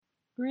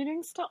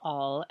Greetings to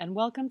all, and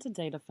welcome to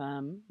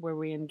DataFem, where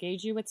we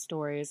engage you with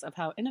stories of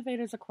how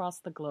innovators across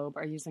the globe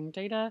are using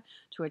data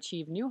to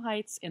achieve new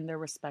heights in their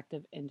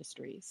respective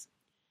industries.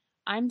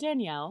 I'm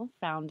Danielle,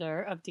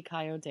 founder of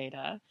Dikayo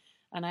Data,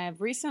 and I have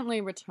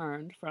recently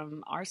returned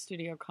from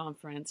RStudio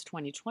Conference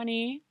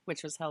 2020,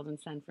 which was held in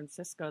San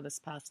Francisco this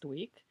past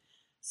week.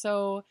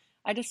 So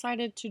I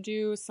decided to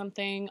do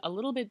something a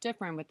little bit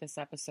different with this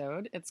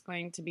episode. It's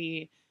going to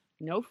be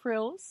no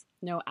frills,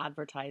 no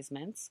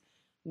advertisements,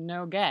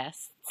 no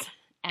guests,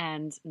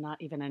 and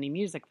not even any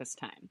music this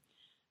time,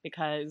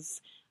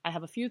 because I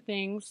have a few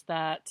things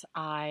that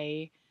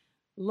I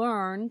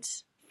learned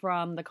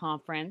from the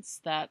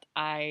conference that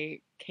I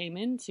came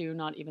into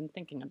not even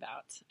thinking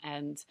about.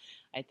 And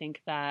I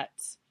think that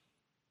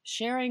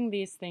sharing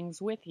these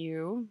things with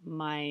you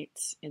might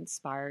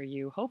inspire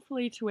you,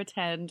 hopefully, to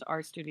attend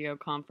RStudio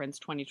Conference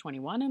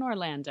 2021 in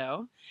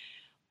Orlando,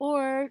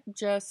 or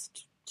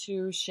just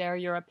to share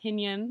your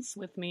opinions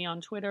with me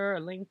on Twitter or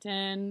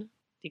LinkedIn.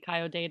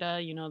 Dikayo Data,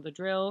 you know the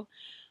drill.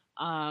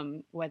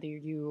 Whether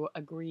you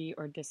agree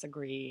or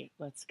disagree,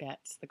 let's get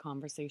the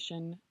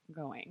conversation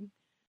going.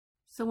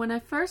 So when I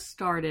first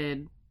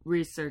started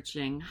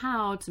researching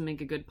how to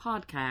make a good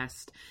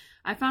podcast,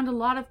 I found a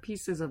lot of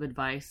pieces of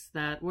advice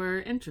that were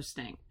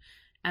interesting.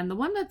 And the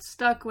one that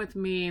stuck with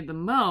me the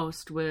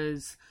most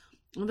was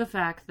the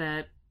fact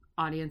that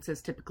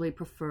audiences typically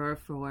prefer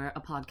for a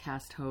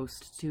podcast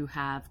host to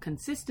have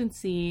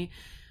consistency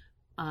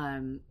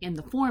in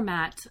the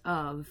format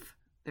of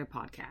their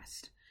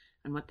podcast.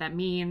 And what that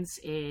means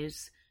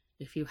is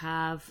if you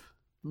have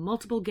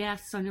multiple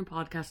guests on your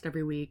podcast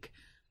every week,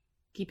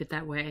 keep it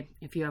that way.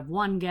 If you have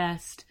one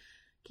guest,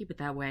 keep it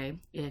that way.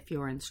 If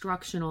you're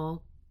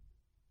instructional,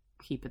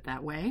 keep it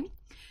that way.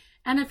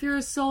 And if you're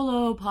a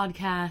solo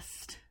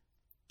podcast,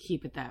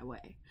 keep it that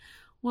way.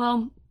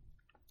 Well,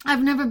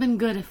 I've never been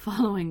good at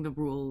following the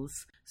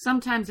rules.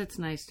 Sometimes it's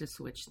nice to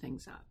switch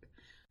things up.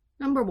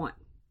 Number one,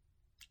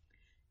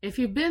 if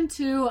you've been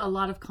to a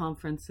lot of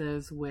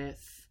conferences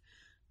with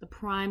the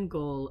prime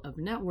goal of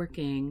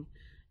networking,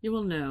 you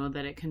will know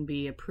that it can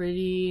be a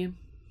pretty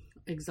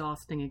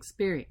exhausting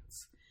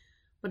experience.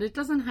 But it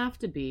doesn't have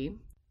to be.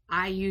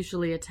 I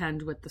usually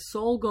attend with the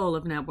sole goal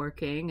of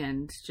networking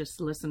and just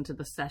listen to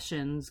the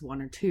sessions,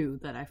 one or two,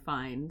 that I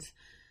find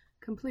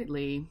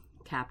completely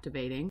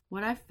captivating.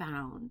 What I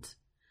found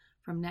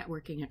from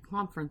networking at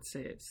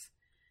conferences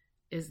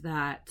is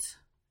that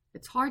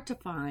it's hard to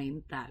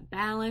find that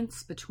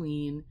balance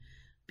between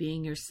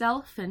being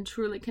yourself and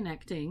truly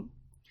connecting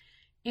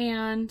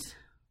and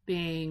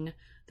being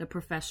the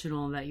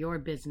professional that your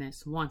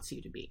business wants you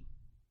to be.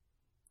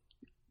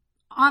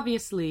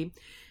 Obviously,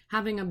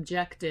 having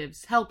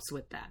objectives helps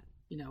with that.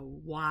 You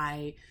know,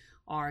 why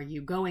are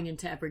you going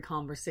into every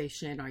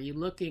conversation? Are you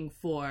looking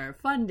for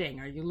funding?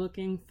 Are you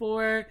looking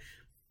for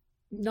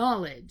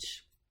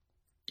knowledge?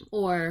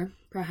 Or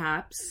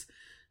perhaps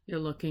you're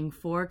looking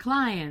for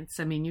clients.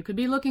 I mean, you could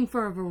be looking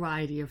for a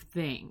variety of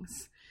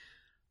things.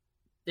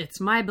 It's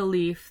my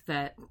belief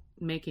that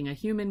making a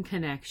human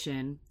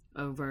connection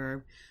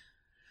over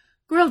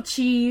grilled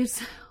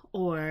cheese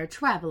or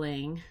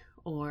traveling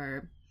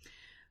or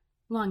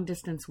long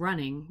distance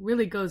running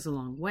really goes a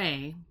long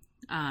way,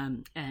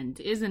 and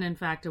isn't in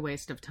fact a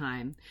waste of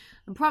time.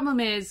 The problem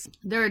is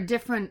there are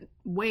different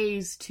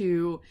ways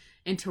to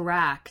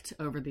interact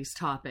over these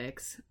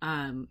topics,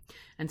 and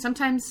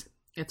sometimes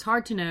it's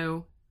hard to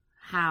know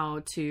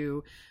how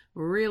to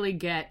really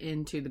get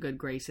into the good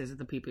graces of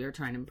the people you're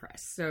trying to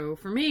impress. So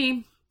for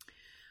me,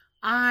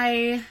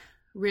 I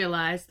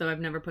realized, though I've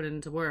never put it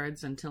into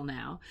words until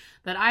now,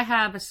 that I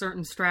have a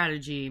certain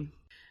strategy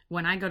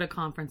when I go to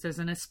conferences,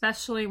 and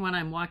especially when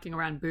I'm walking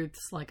around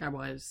booths like I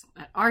was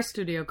at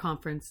RStudio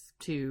Conference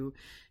to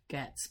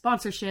get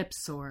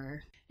sponsorships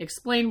or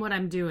explain what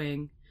I'm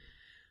doing.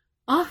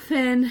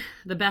 Often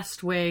the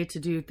best way to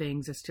do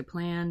things is to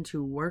plan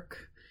to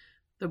work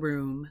the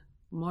room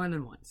more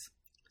than once.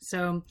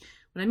 So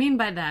what I mean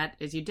by that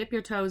is you dip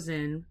your toes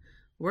in,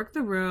 work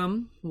the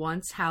room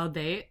once how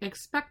they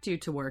expect you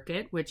to work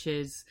it, which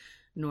is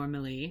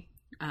normally,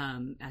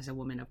 as a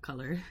woman of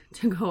color,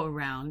 to go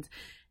around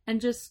and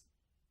just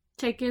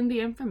take in the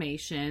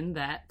information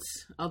that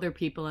other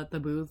people at the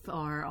booth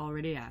are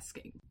already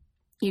asking.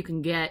 You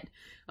can get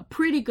a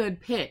pretty good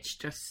pitch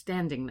just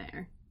standing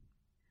there.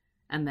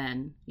 And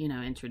then,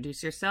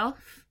 introduce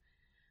yourself,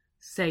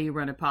 say you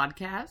run a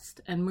podcast,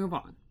 and move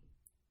on.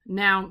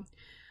 Now,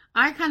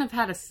 I kind of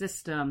had a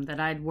system that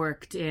I'd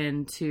worked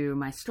into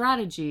my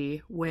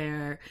strategy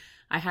where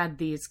I had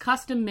these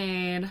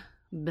custom-made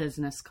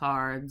business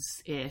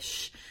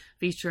cards-ish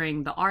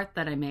featuring the art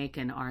that I make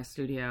in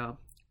RStudio,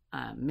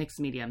 mixed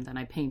medium, then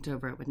I paint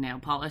over it with nail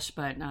polish.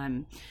 But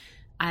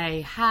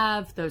I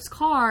have those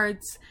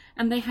cards,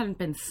 and they hadn't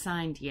been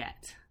signed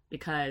yet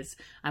because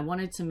I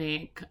wanted to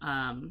make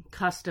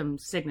custom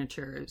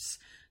signatures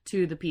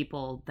to the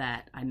people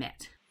that I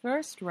met.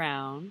 First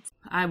round,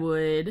 I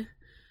would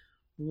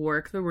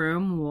work the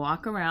room,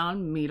 walk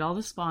around, meet all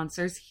the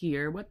sponsors,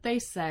 hear what they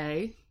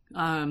say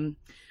on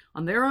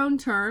their own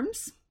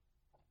terms.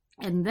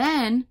 And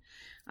then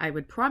I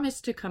would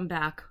promise to come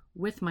back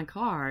with my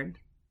card.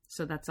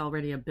 So that's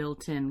already a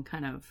built-in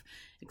kind of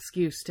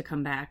excuse to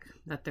come back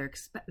that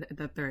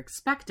they're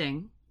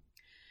expecting.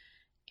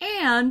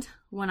 And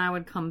when I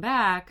would come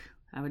back,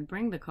 I would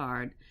bring the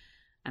card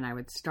and I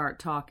would start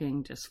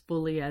talking just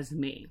fully as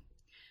me.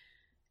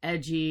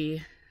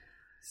 Edgy,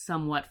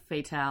 somewhat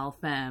fatale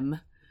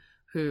femme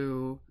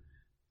who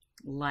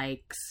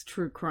likes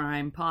true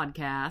crime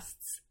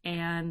podcasts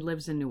and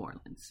lives in New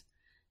Orleans.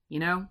 You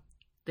know,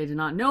 they did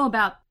not know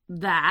about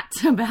that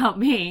about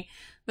me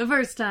the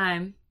first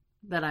time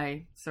that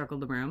I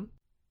circled the room,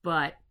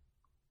 but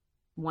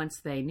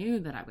once they knew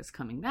that I was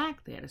coming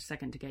back, they had a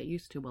second to get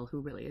used to, well, who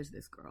really is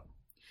this girl?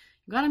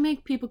 You gotta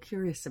make people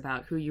curious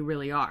about who you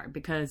really are,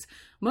 because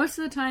most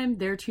of the time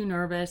they're too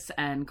nervous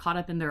and caught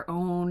up in their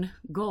own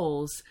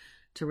goals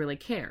to really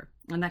care.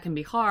 And that can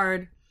be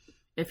hard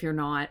if you're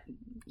not,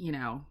 you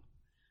know,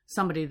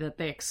 somebody that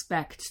they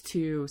expect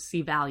to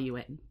see value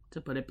in,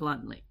 to put it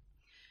bluntly.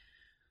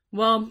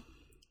 Well,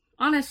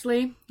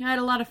 honestly, I had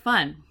a lot of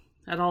fun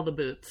at all the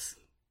booths.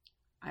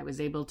 I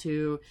was able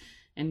to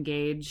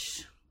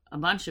engage a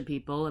bunch of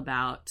people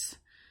about,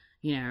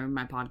 you know,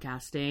 my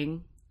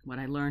podcasting, what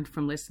I learned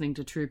from listening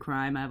to true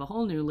crime. I have a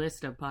whole new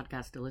list of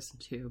podcasts to listen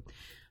to,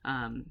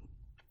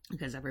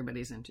 because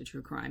everybody's into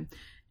true crime.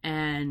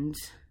 And,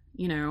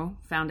 you know,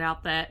 found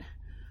out that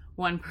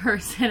one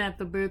person at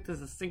the booth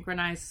is a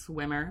synchronized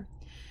swimmer.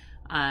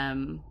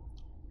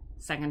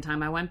 Second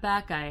time I went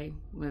back, I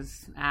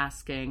was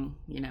asking,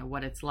 you know,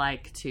 what it's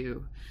like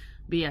to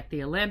be at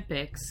the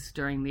Olympics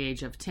during the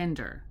age of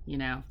Tinder, you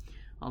know,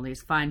 all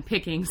these fine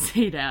pickings,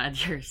 you know,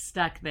 and you're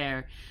stuck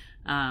there.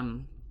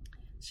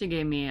 She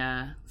gave me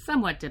a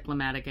somewhat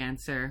diplomatic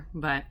answer,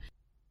 but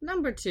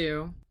number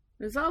 2,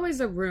 there's always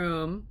a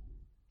room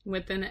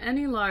within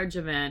any large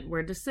event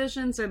where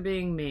decisions are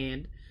being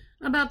made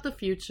about the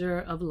future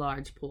of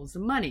large pools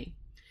of money.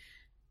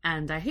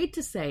 And I hate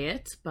to say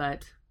it,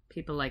 but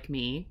people like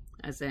me,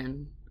 as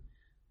in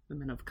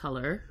women of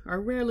color, are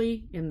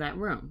rarely in that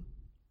room.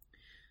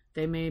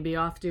 They may be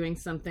off doing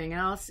something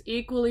else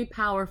equally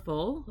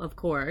powerful, of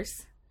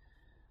course,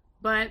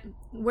 but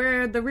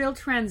where the real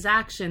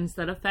transactions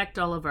that affect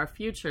all of our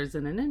futures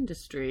in an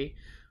industry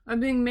are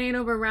being made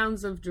over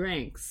rounds of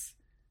drinks.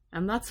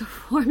 And that's a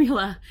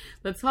formula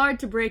that's hard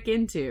to break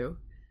into.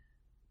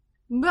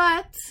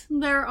 But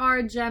there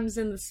are gems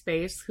in the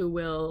space who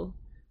will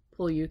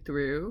pull you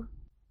through.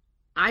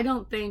 I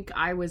don't think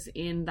I was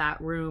in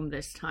that room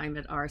this time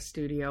at our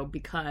studio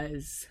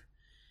because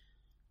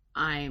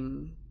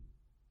I'm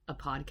a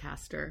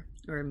podcaster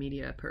or a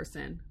media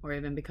person, or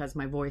even because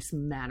my voice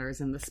matters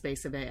in the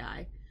space of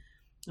AI.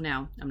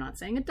 Now, I'm not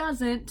saying it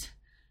doesn't.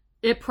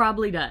 It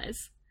probably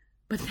does.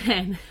 But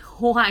then,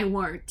 why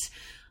weren't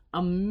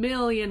a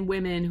million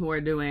women who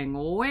are doing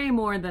way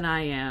more than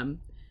I am,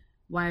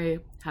 why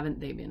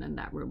haven't they been in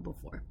that room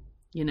before?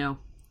 You know?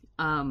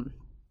 I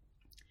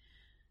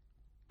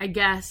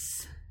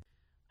guess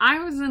I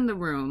was in the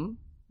room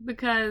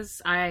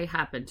because I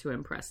happened to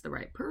impress the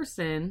right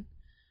person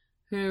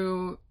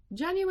who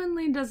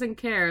genuinely doesn't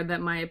care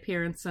that my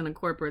appearance in a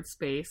corporate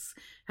space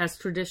has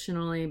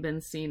traditionally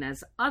been seen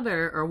as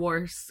other, or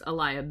worse, a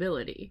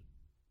liability.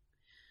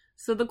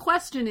 So the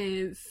question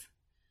is,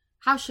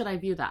 how should I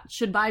view that?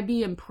 Should I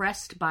be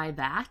impressed by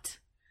that?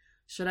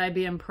 Should I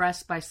be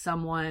impressed by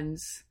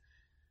someone's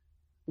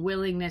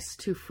willingness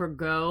to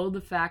forgo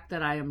the fact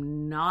that I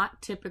am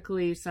not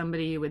typically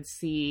somebody you would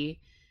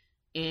see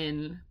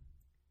in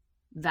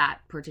that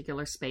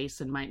particular space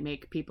and might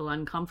make people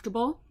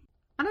uncomfortable?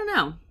 I don't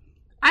know.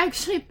 I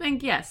actually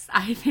think yes.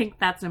 I think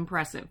that's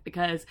impressive,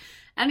 because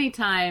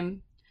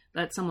anytime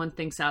that someone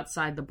thinks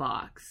outside the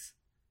box,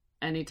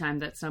 anytime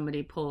that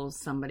somebody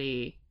pulls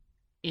somebody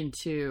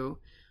into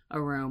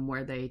a room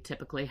where they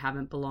typically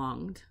haven't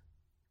belonged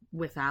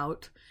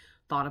without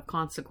thought of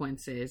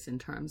consequences in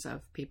terms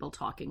of people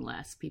talking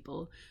less,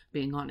 people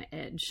being on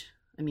edge.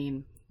 I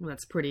mean,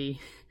 that's pretty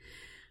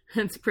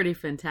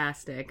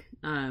fantastic.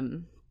 I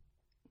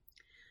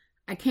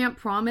can't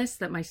promise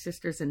that my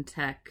sisters in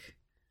tech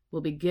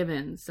will be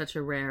given such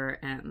a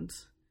rare and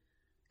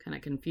kind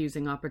of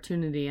confusing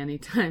opportunity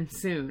anytime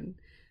soon.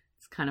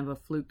 It's kind of a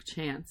fluke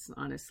chance,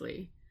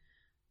 honestly.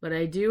 But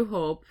I do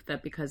hope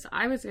that because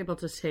I was able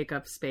to take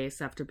up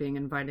space after being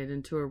invited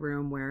into a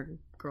room where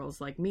girls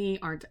like me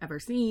aren't ever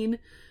seen,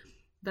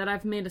 that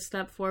I've made a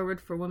step forward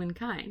for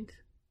womankind.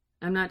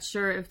 I'm not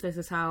sure if this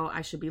is how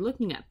I should be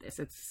looking at this.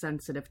 It's a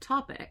sensitive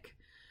topic.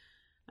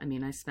 I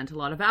mean, I spent a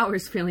lot of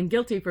hours feeling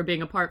guilty for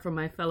being apart from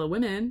my fellow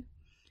women,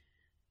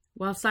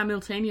 while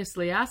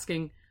simultaneously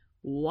asking,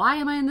 why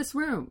am I in this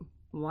room?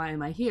 Why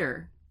am I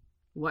here?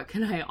 What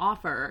can I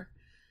offer?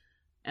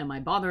 Am I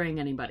bothering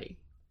anybody?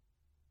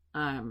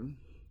 I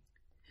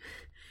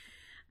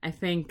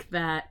think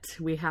that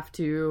we have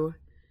to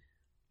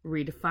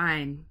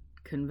redefine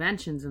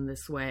conventions in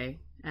this way,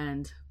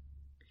 and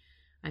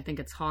I think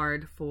it's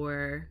hard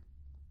for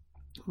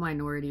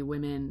minority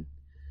women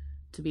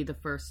to be the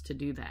first to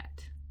do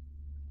that.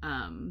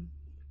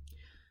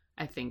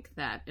 I think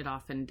that it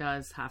often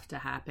does have to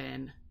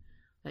happen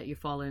that you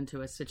fall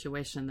into a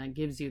situation that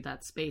gives you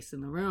that space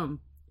in the room.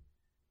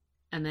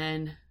 And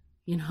then,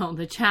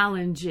 the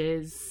challenge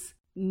is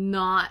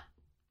not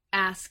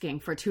asking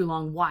for too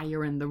long why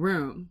you're in the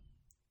room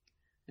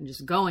and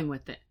just going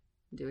with it,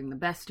 doing the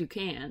best you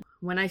can.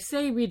 When I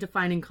say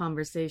redefining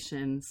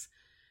conversations,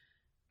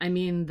 I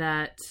mean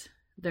that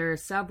there are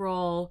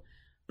several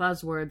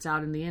buzzwords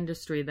out in the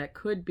industry that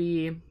could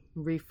be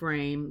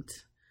reframed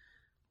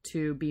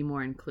to be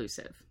more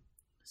inclusive.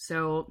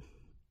 So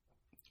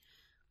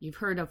you've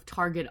heard of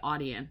target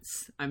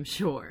audience, I'm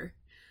sure.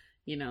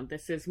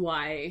 This is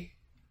why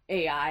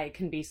AI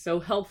can be so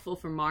helpful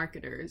for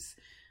marketers,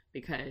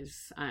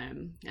 because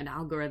an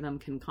algorithm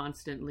can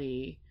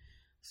constantly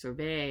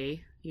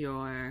survey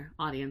your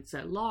audience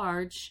at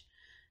large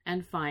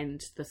and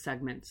find the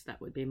segments that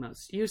would be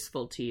most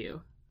useful to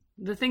you.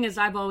 The thing is,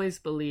 I've always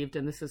believed,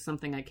 and this is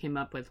something I came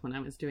up with when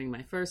I was doing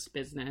my first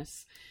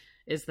business,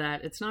 is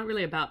that it's not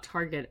really about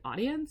target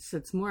audience,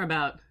 it's more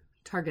about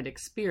target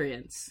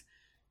experience.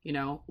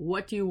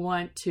 What do you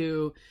want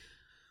to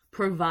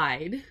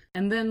provide?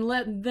 And then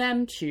let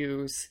them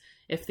choose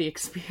if the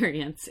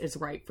experience is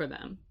right for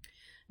them.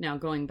 Now,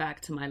 going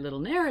back to my little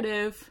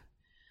narrative,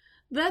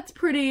 that's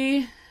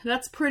pretty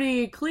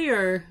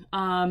clear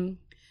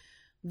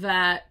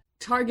that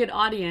target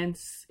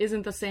audience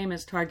isn't the same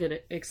as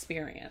target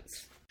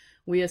experience.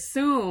 We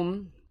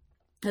assume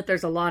that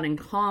there's a lot in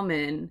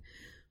common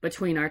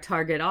between our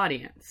target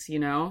audience,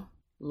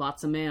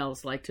 Lots of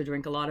males like to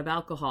drink a lot of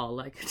alcohol,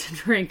 like to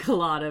drink a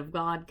lot of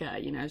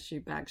vodka,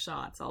 shoot back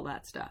shots, all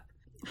that stuff.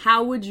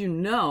 How would you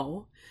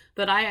know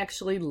that I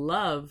actually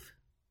love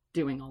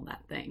doing all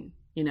that thing?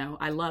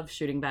 I love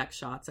shooting back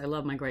shots. I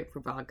love my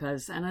grapefruit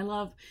vodkas, and I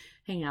love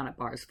hanging out at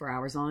bars for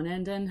hours on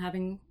end and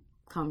having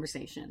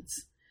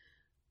conversations.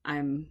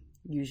 I'm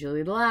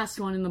usually the last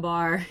one in the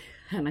bar,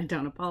 and I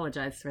don't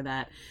apologize for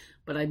that,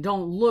 but I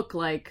don't look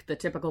like the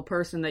typical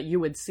person that you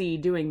would see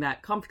doing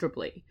that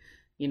comfortably.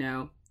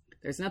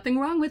 There's nothing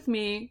wrong with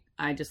me.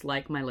 I just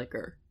like my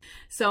liquor.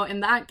 So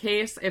in that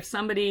case, if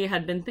somebody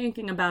had been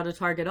thinking about a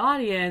target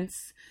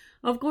audience,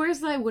 of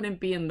course I wouldn't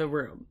be in the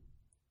room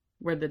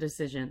where the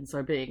decisions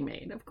are being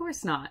made. Of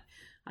course not.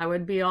 I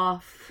would be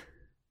off,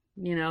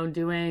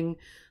 doing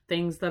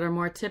things that are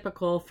more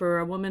typical for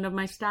a woman of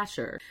my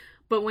stature.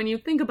 But when you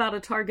think about a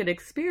target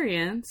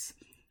experience,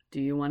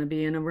 do you want to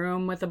be in a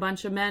room with a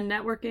bunch of men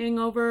networking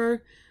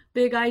over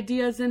big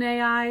ideas in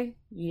AI?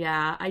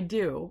 Yeah, I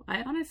do.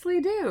 I honestly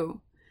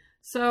do.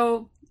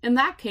 So in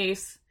that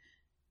case,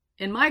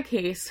 in my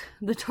case,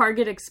 the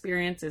target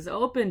experience is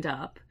opened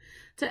up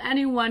to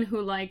anyone who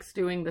likes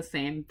doing the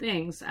same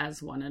things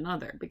as one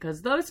another,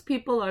 because those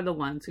people are the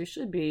ones who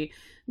should be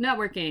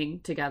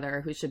networking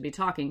together, who should be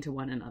talking to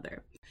one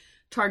another.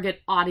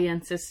 Target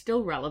audience is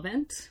still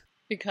relevant,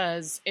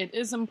 because it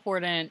is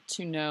important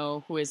to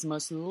know who is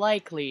most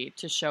likely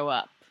to show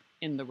up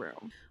in the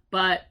room.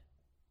 But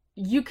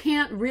you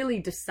can't really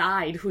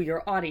decide who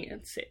your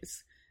audience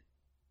is.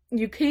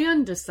 You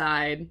can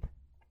decide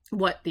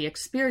what the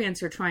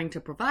experience you're trying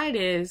to provide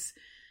is,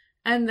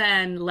 and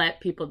then let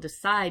people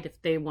decide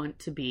if they want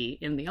to be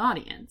in the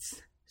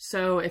audience.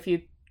 So if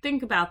you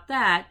think about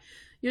that,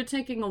 you're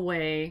taking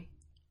away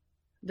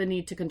the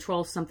need to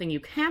control something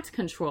you can't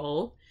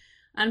control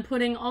and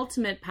putting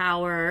ultimate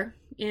power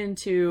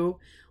into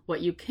what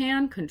you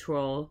can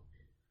control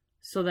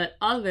so that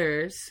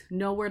others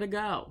know where to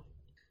go.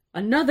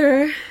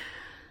 Another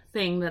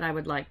thing that I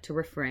would like to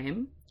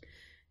reframe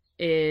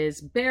is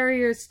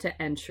barriers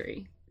to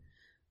entry.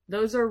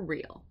 Those are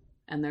real,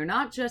 and they're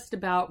not just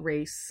about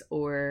race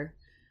or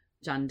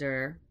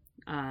gender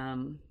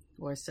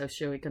or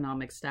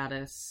socioeconomic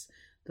status,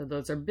 though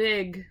those are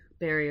big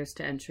barriers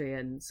to entry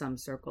in some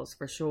circles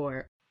for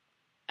sure.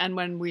 And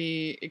when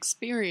we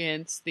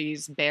experience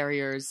these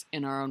barriers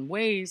in our own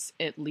ways,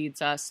 it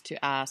leads us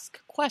to ask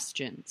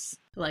questions.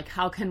 Like,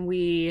 how can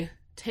we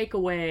take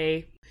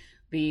away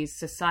these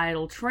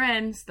societal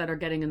trends that are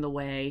getting in the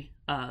way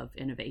of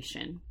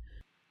innovation?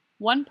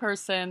 One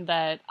person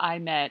that I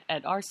met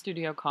at our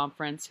studio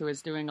conference who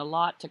is doing a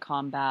lot to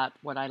combat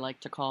what I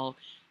like to call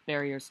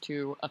barriers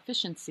to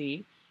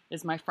efficiency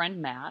is my friend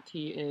Matt.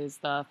 He is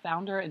the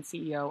founder and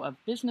CEO of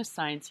Business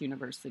Science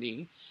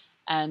University.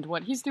 And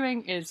what he's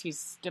doing is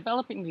he's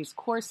developing these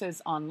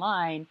courses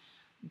online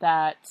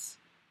that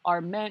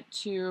are meant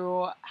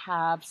to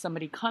have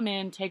somebody come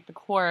in, take the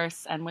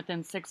course, and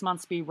within 6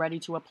 months be ready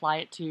to apply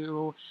it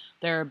to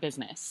their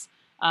business.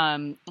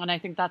 And I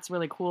think that's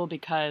really cool,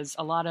 because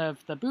a lot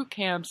of the boot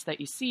camps that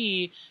you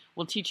see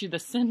will teach you the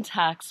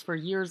syntax for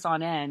years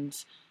on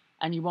end,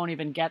 and you won't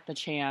even get the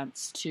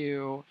chance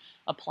to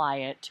apply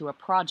it to a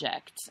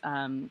project.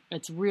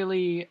 It's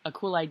really a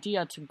cool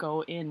idea to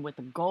go in with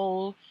a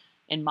goal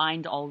in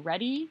mind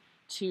already,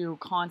 to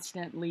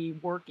constantly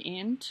work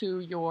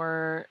into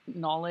your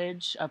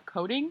knowledge of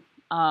coding.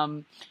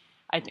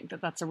 I think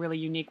that that's a really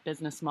unique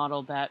business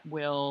model that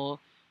will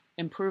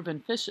improve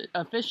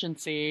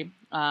efficiency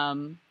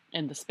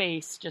in the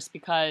space, just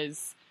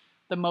because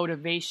the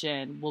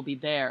motivation will be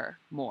there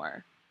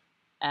more.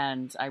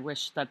 And I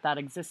wish that that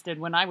existed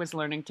when I was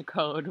learning to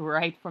code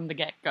right from the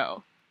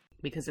get-go,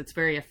 because it's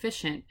very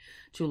efficient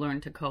to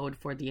learn to code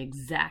for the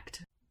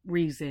exact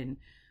reason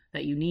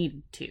that you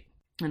need to.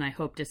 And I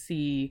hope to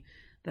see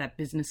that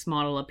business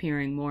model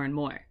appearing more and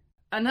more.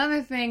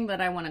 Another thing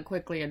that I want to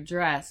quickly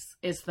address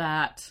is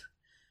that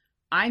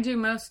I do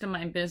most of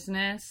my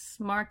business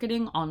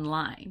marketing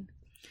online.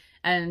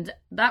 And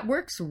that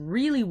works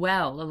really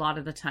well a lot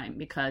of the time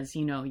because,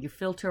 you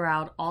filter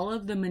out all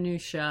of the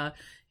minutia,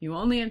 you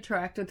only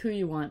interact with who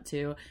you want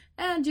to,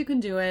 and you can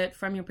do it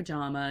from your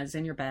pajamas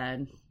in your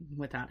bed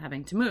without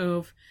having to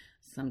move,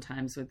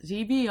 sometimes with the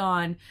TV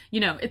on.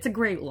 It's a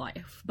great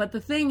life. But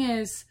the thing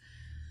is,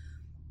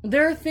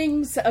 there are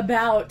things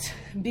about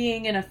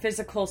being in a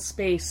physical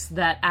space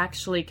that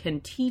actually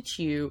can teach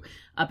you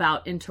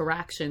about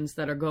interactions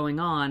that are going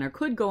on or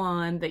could go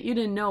on that you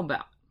didn't know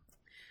about.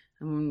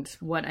 And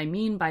what I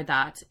mean by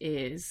that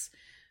is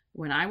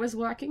when I was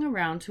walking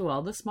around to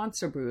all the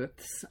sponsor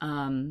booths,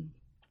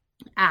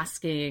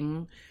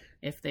 asking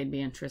if they'd be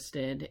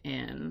interested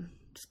in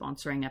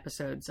sponsoring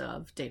episodes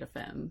of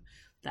DataFem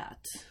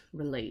that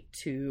relate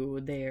to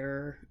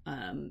their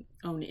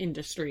own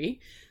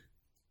industry,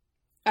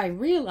 I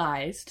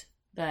realized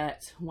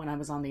that when I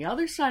was on the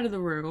other side of the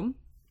room,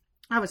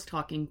 I was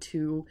talking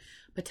to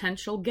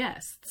potential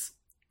guests.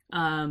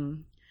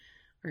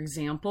 For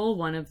example,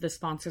 one of the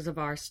sponsors of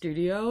our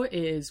studio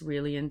is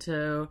really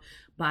into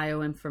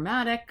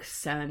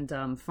bioinformatics and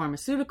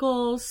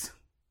pharmaceuticals.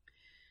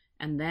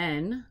 And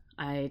then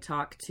I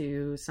talked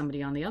to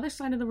somebody on the other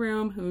side of the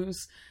room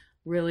who's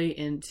really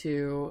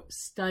into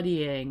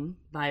studying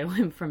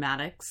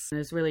bioinformatics and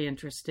is really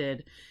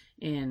interested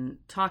in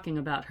talking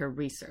about her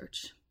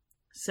research.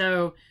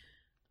 So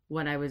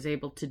what I was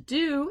able to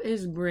do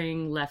is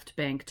bring left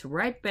bank to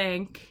right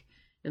bank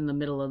in the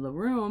middle of the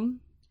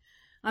room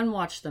and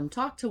watch them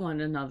talk to one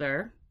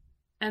another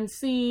and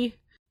see,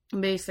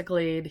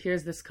 basically,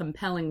 here's this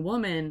compelling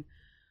woman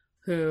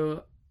who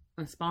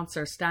a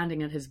sponsor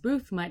standing at his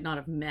booth might not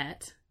have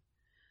met.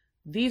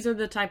 These are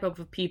the type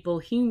of people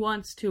he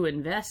wants to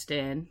invest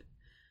in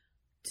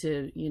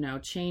to,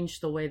 change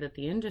the way that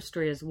the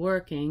industry is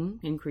working,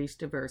 increase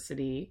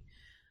diversity,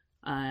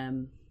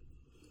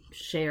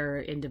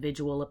 share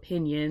individual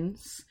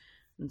opinions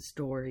and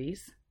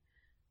stories.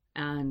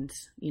 And,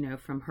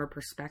 from her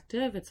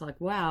perspective, it's like,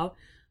 wow,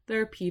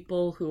 there are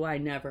people who I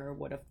never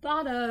would have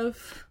thought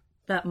of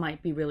that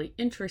might be really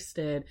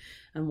interested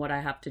in what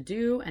I have to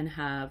do and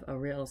have a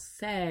real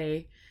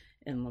say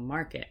in the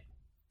market.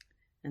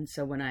 And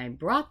so when I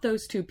brought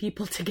those two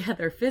people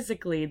together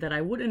physically that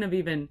I wouldn't have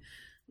even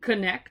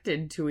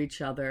connected to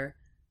each other,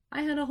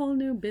 I had a whole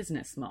new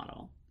business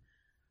model.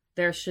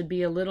 There should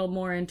be a little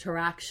more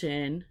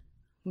interaction,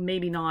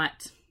 maybe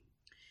not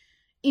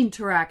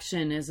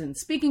interaction as in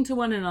speaking to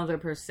one another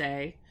per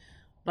se,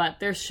 but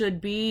there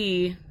should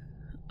be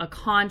a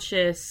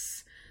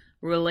conscious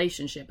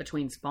relationship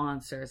between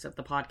sponsors of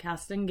the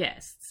podcast and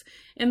guests,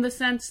 in the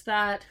sense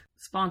that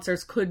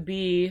sponsors could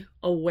be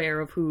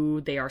aware of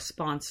who they are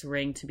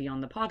sponsoring to be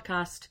on the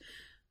podcast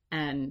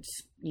and,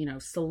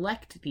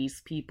 select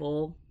these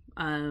people.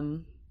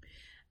 And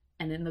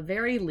in the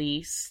very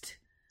least,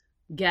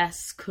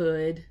 guests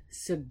could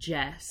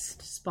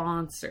suggest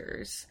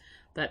sponsors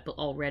that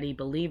already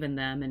believe in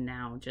them and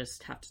now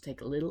just have to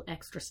take a little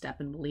extra step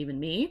and believe in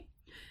me.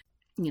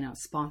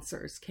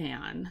 Sponsors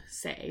can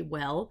say,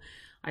 well,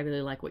 I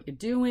really like what you're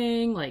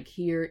doing. Like,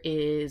 here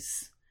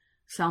is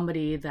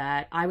somebody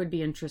that I would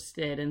be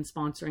interested in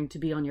sponsoring to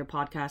be on your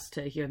podcast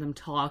to hear them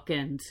talk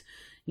and,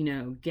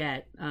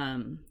 get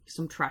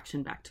some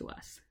traction back to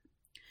us.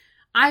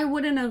 I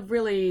wouldn't have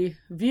really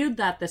viewed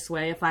that this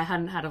way if I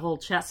hadn't had a whole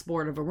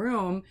chessboard of a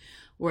room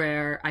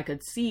where I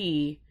could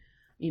see,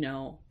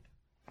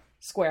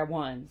 square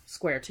one,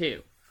 square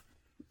two.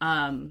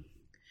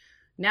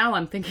 Now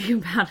I'm thinking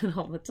about it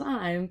all the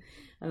time,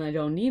 and I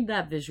don't need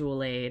that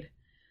visual aid,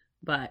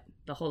 but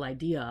the whole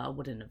idea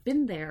wouldn't have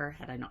been there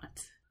had I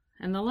not.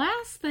 And the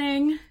last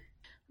thing,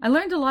 I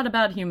learned a lot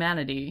about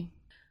humanity,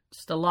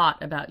 just a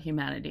lot about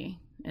humanity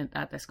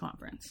at this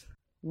conference.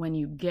 When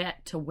you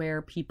get to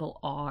where people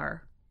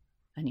are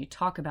and you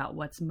talk about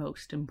what's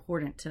most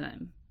important to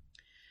them,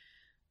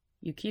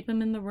 you keep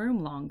them in the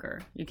room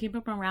longer. You keep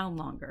them around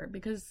longer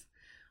because,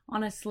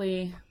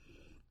 honestly,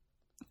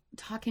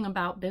 talking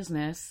about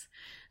business,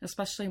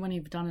 especially when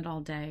you've done it all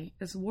day,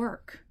 is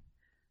work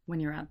when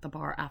you're at the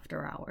bar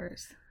after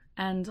hours.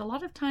 And a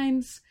lot of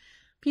times,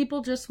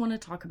 people just want to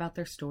talk about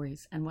their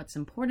stories and what's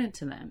important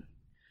to them.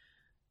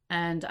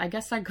 And I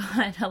guess I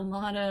got a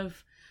lot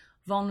of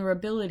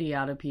vulnerability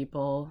out of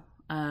people.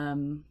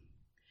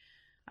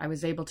 I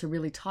was able to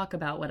really talk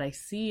about what I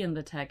see in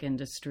the tech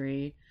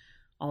industry,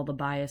 all the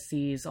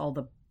biases, all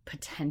the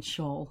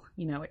potential,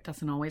 it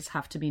doesn't always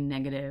have to be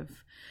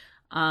negative.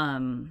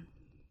 And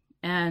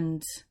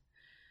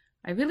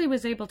I really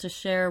was able to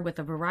share with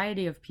a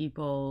variety of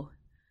people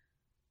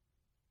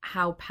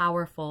how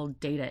powerful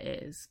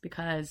data is,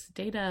 because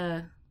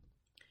data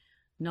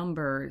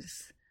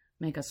numbers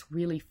make us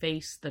really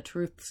face the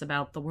truths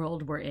about the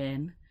world we're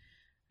in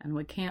and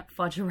we can't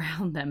fudge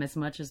around them as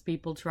much as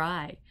people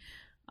try.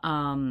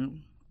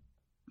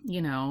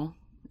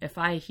 If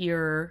I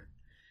hear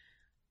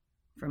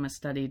from a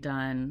study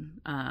done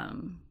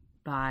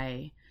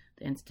by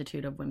the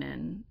Institute of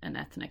Women and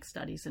Ethnic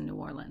Studies in New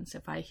Orleans,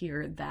 if I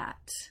hear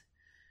that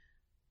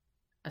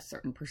a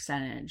certain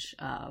percentage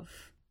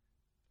of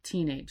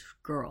teenage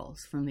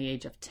girls from the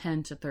age of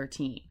 10 to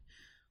 13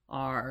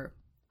 are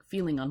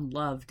feeling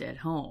unloved at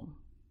home,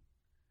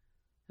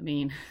 I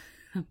mean,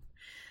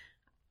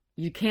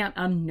 you can't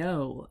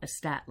unknow a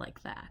stat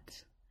like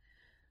that.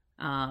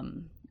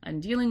 And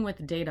dealing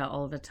with data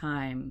all the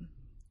time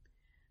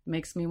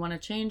makes me want to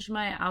change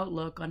my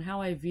outlook on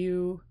how I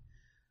view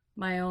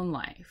my own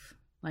life.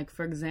 Like,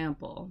 for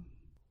example,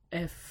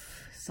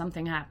 if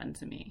something happened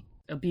to me,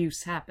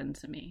 abuse happened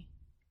to me,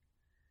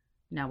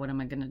 now what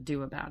am I going to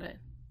do about it?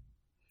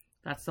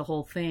 That's the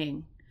whole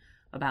thing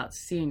about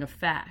seeing a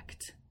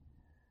fact,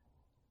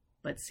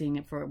 but seeing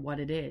it for what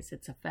it is.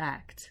 It's a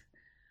fact.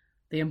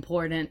 The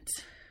important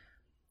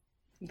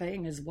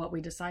thing is what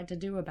we decide to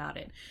do about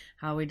it,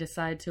 how we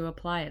decide to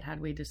apply it, how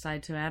we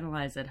decide to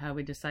analyze it, how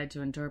we decide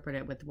to interpret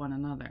it with one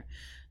another.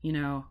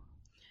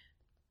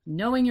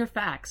 Knowing your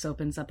facts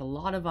opens up a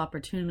lot of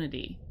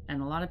opportunity,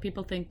 and a lot of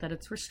people think that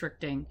it's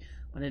restricting,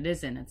 but it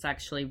isn't. It's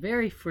actually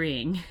very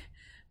freeing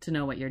to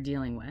know what you're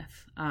dealing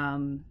with.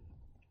 And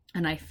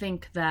I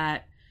think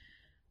that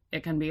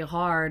it can be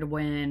hard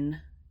when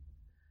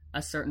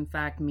a certain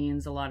fact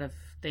means a lot of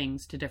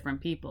things to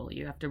different people.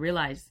 You have to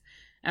realize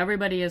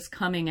everybody is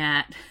coming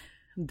at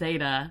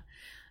data.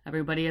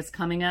 Everybody is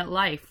coming at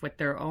life with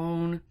their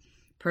own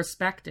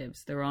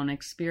perspectives, their own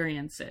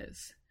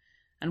experiences.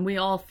 And we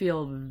all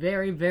feel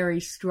very, very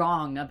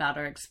strong about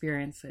our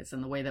experiences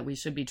and the way that we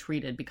should be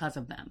treated because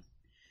of them.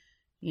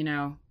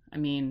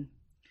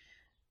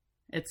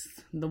 It's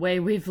the way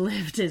we've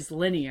lived is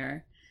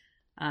linear.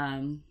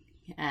 And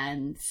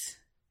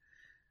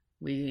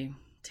we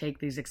take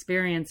these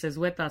experiences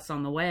with us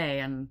on the way,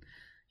 and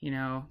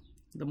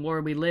the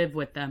more we live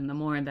with them, the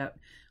more that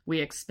we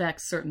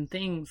expect certain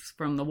things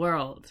from the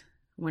world,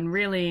 when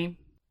really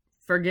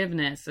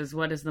forgiveness is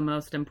what is the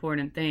most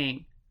important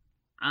thing.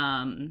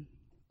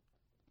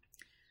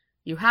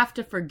 You have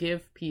to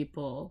forgive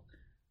people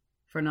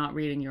for not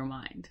reading your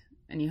mind,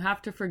 and you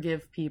have to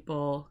forgive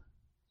people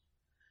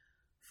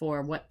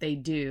for what they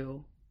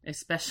do,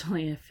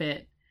 especially if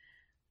it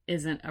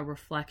isn't a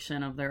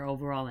reflection of their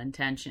overall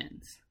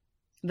intentions.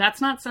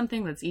 That's not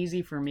something that's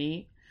easy for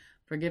me.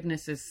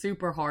 Forgiveness is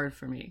super hard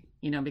for me,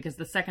 because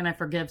the second I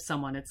forgive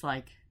someone, it's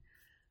like,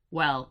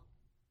 well,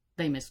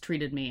 they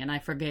mistreated me and I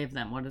forgave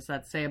them. What does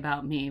that say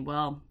about me?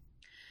 Well,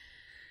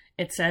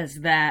 it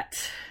says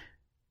that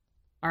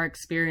our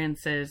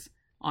experiences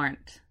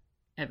aren't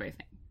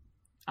everything.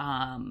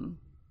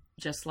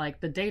 Just like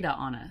the data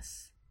on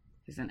us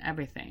isn't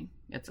everything.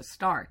 It's a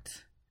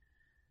start.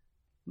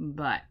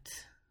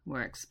 But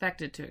we're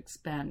expected to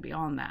expand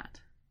beyond that.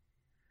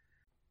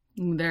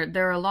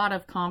 There are a lot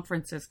of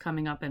conferences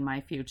coming up in my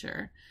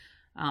future,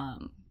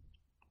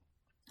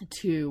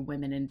 to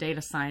women in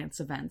data science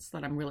events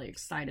that I'm really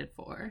excited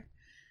for.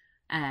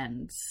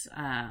 And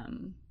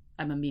I'm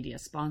a media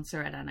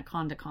sponsor at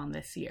AnacondaCon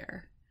this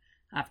year,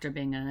 after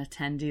being an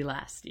attendee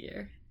last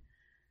year.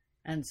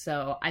 And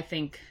so I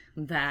think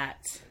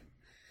that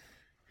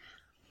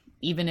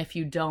even if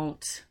you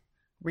don't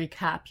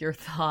recap your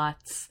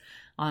thoughts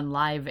on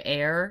live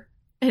air,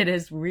 it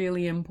is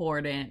really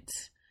important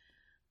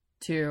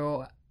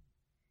to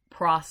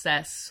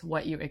process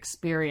what you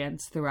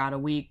experience throughout a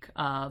week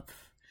of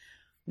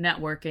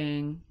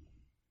networking,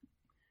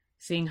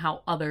 seeing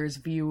how others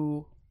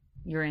view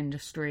your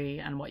industry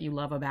and what you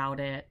love about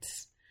it,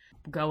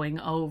 going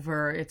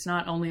over. It's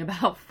not only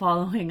about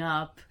following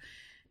up,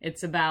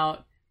 it's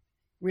about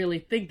really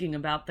thinking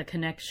about the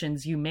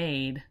connections you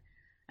made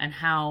and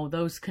how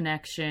those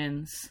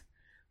connections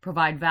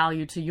provide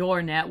value to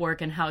your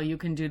network and how you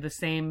can do the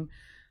same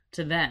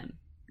to them.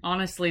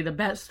 Honestly, the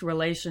best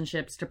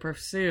relationships to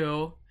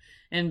pursue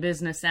in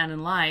business and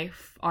in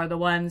life are the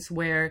ones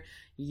where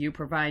you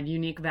provide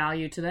unique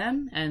value to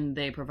them and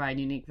they provide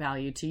unique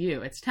value to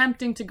you. It's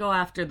tempting to go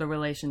after the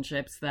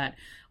relationships that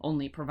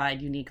only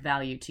provide unique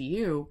value to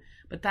you,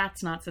 but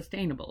that's not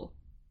sustainable.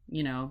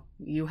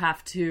 You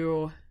have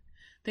to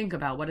think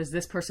about, what does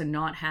this person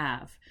not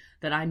have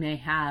that I may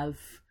have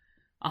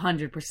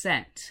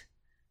 100%?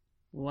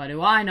 What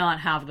do I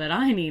not have that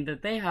I need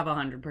that they have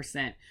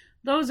 100%?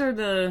 Those are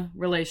the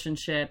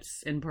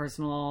relationships in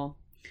personal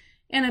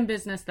and in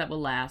business that will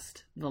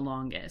last the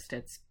longest.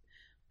 It's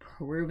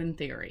proven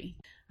theory.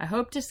 I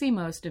hope to see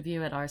most of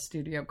you at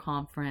RStudio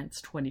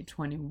Conference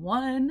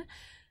 2021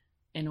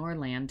 in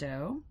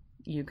Orlando.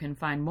 You can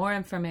find more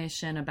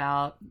information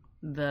about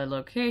the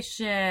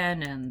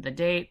location and the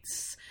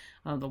dates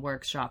of the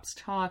workshops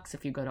talks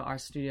if you go to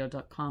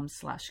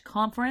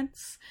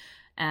rstudio.com/conference.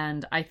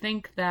 And I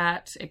think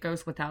that it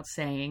goes without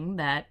saying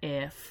that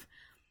if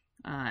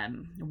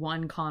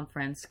one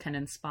conference can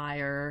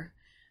inspire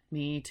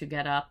me to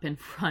get up in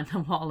front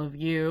of all of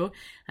you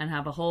and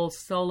have a whole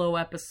solo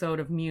episode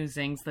of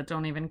musings that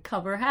don't even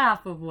cover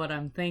half of what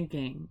I'm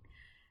thinking.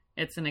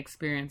 It's an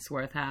experience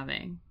worth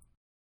having.